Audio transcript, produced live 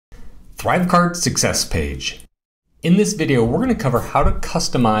ThriveCart success page. In this video, we're going to cover how to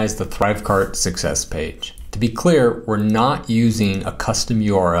customize the ThriveCart success page. To be clear, we're not using a custom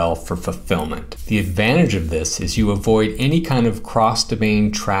URL for fulfillment. The advantage of this is you avoid any kind of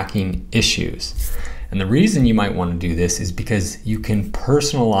cross-domain tracking issues. And the reason you might want to do this is because you can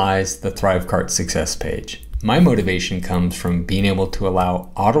personalize the ThriveCart success page. My motivation comes from being able to allow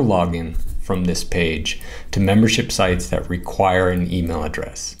auto login from this page to membership sites that require an email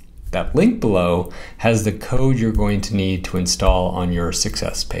address. That link below has the code you're going to need to install on your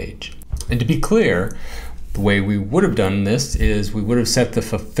success page. And to be clear, the way we would have done this is we would have set the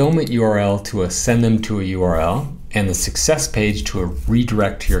fulfillment URL to send them to a URL and the success page to a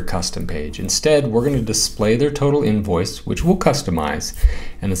redirect to your custom page. Instead, we're going to display their total invoice, which we'll customize,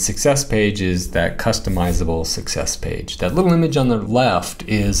 and the success page is that customizable success page. That little image on the left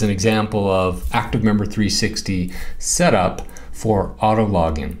is an example of ActiveMember 360 setup for auto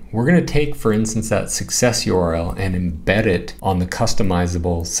login. We're going to take, for instance, that success URL and embed it on the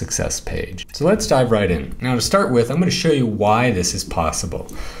customizable success page. So let's dive right in. Now to start with, I'm going to show you why this is possible.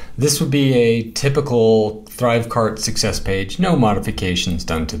 This would be a typical ThriveCart success page, no modifications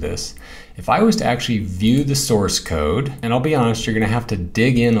done to this. If I was to actually view the source code, and I'll be honest, you're going to have to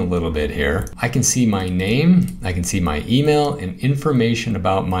dig in a little bit here. I can see my name, I can see my email, and information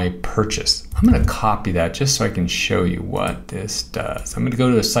about my purchase. I'm going to copy that just so I can show you what this does. I'm going to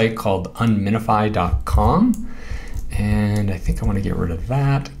go to a site called unminify.com. And I think I want to get rid of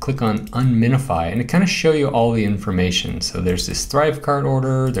that. Click on Unminify and it kind of show you all the information. So there's this ThriveCart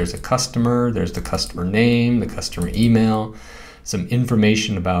order, there's a customer, there's the customer name, the customer email, some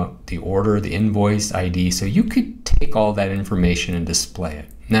information about the order, the invoice ID. So you could take all that information and display it.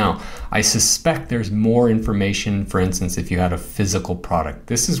 Now, I suspect there's more information, for instance, if you had a physical product.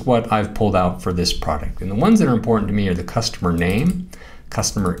 This is what I've pulled out for this product. And the ones that are important to me are the customer name,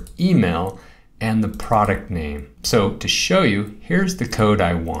 customer email, and the product name. So to show you, here's the code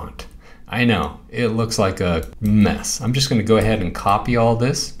I want. I know, it looks like a mess. I'm just gonna go ahead and copy all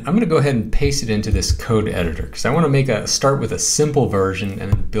this. I'm gonna go ahead and paste it into this code editor because I wanna start with a simple version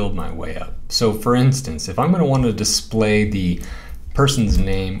and then build my way up. So for instance, if I'm gonna wanna display the person's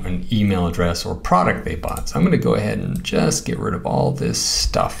name and email address or product they bought, so I'm gonna go ahead and just get rid of all this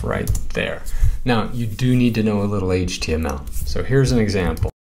stuff right there. Now, you do need to know a little HTML. So here's an example.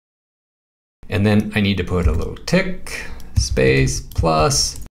 And then I need to put a little tick, space,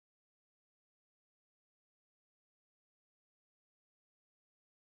 plus.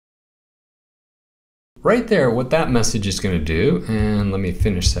 Right there, what that message is going to do, and let me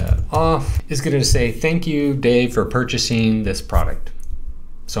finish that off, is going to say, thank you, Dave, for purchasing this product.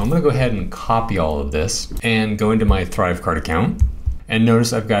 So I'm going to go ahead and copy all of this and go into my ThriveCart account. And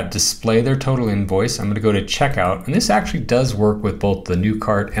notice I've got display their total invoice. I'm going to go to checkout. And this actually does work with both the new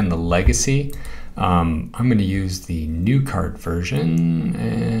cart and the legacy. I'm going to use the new cart version.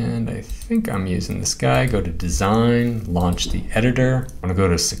 And I think I'm using this guy. Go to design, launch the editor. I'm going to go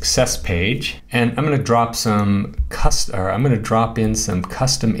to success page. And I'm going to drop in some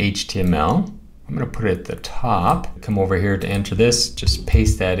custom HTML. I'm going to put it at the top. Come over here to enter this, just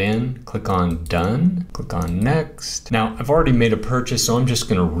paste that in, click on done, click on next. Now I've already made a purchase, so I'm just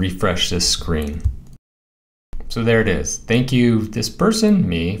going to refresh this screen. So there it is. Thank you, this person,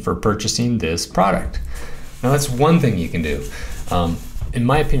 me, for purchasing this product. Now that's one thing you can do. In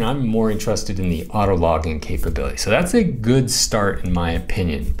my opinion, I'm more interested in the auto login capability. So that's a good start in my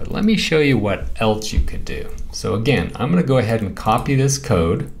opinion, but let me show you what else you could do. So again, I'm going to go ahead and copy this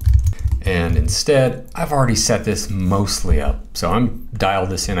code. And instead, I've already set this mostly up. So I'm dialed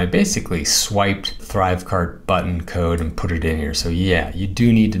this in. I basically swiped ThriveCart button code and put it in here. So yeah, you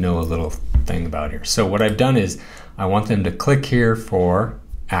do need to know a little thing about here. So what I've done is I want them to click here for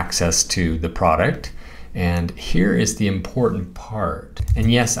access to the product. And here is the important part.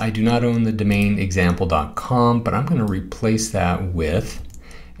 And yes, I do not own the domain example.com, but I'm going to replace that with.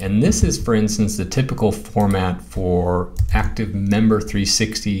 And this is, for instance, the typical format for ActiveMember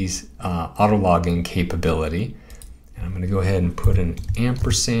 360's auto login capability. And I'm going to go ahead and put an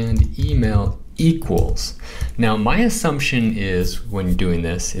ampersand email equals. Now, my assumption is when doing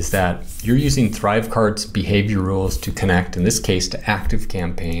this is that you're using ThriveCart's behavior rules to connect, in this case, to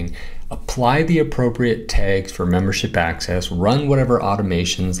ActiveCampaign, apply the appropriate tags for membership access, run whatever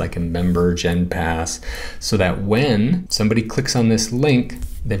automations like a member, GenPass, so that when somebody clicks on this link,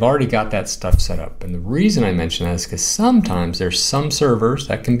 they've already got that stuff set up. And the reason I mention that is because sometimes there's some servers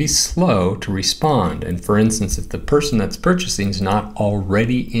that can be slow to respond. And for instance, if the person that's purchasing is not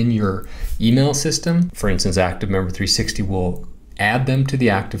already in your email system, for instance, ActiveMember 360 will add them to the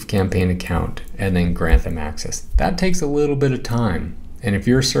ActiveCampaign account and then grant them access. That takes a little bit of time. And if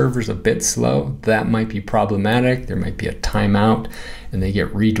your server's a bit slow, that might be problematic. There might be a timeout and they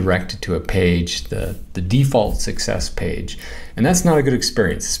get redirected to a page, the default success page. And that's not a good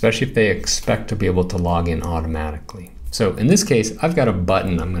experience, especially if they expect to be able to log in automatically. So in this case, I've got a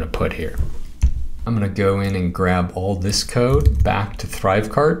button I'm gonna put here. I'm gonna go in and grab all this code back to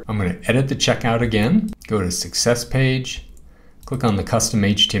ThriveCart. I'm gonna edit the checkout again, go to success page, click on the custom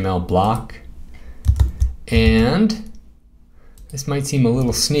HTML block, and this might seem a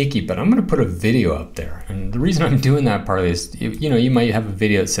little sneaky, but I'm gonna put a video up there. And the reason I'm doing that partly is, you might have a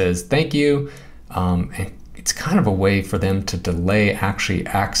video that says, thank you. And it's kind of a way for them to delay actually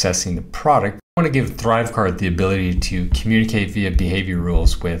accessing the product. I wanna give ThriveCart the ability to communicate via behavior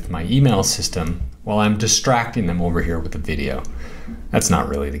rules with my email system while I'm distracting them over here with a video. That's not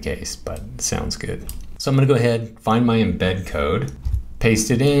really the case, but it sounds good. So I'm gonna go ahead, find my embed code, paste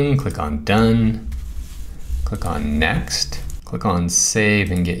it in, click on done, click on next, click on save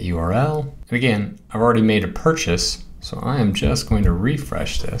and get URL. And again, I've already made a purchase, so I am just going to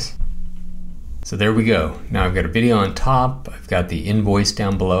refresh this. So there we go. Now I've got a video on top, I've got the invoice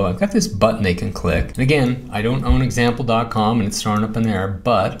down below, I've got this button they can click. And again, I don't own example.com and it's thrown up in there,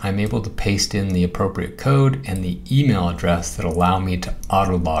 but I'm able to paste in the appropriate code and the email address that allow me to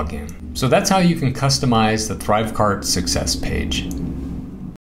auto log in. So that's how you can customize the ThriveCart success page.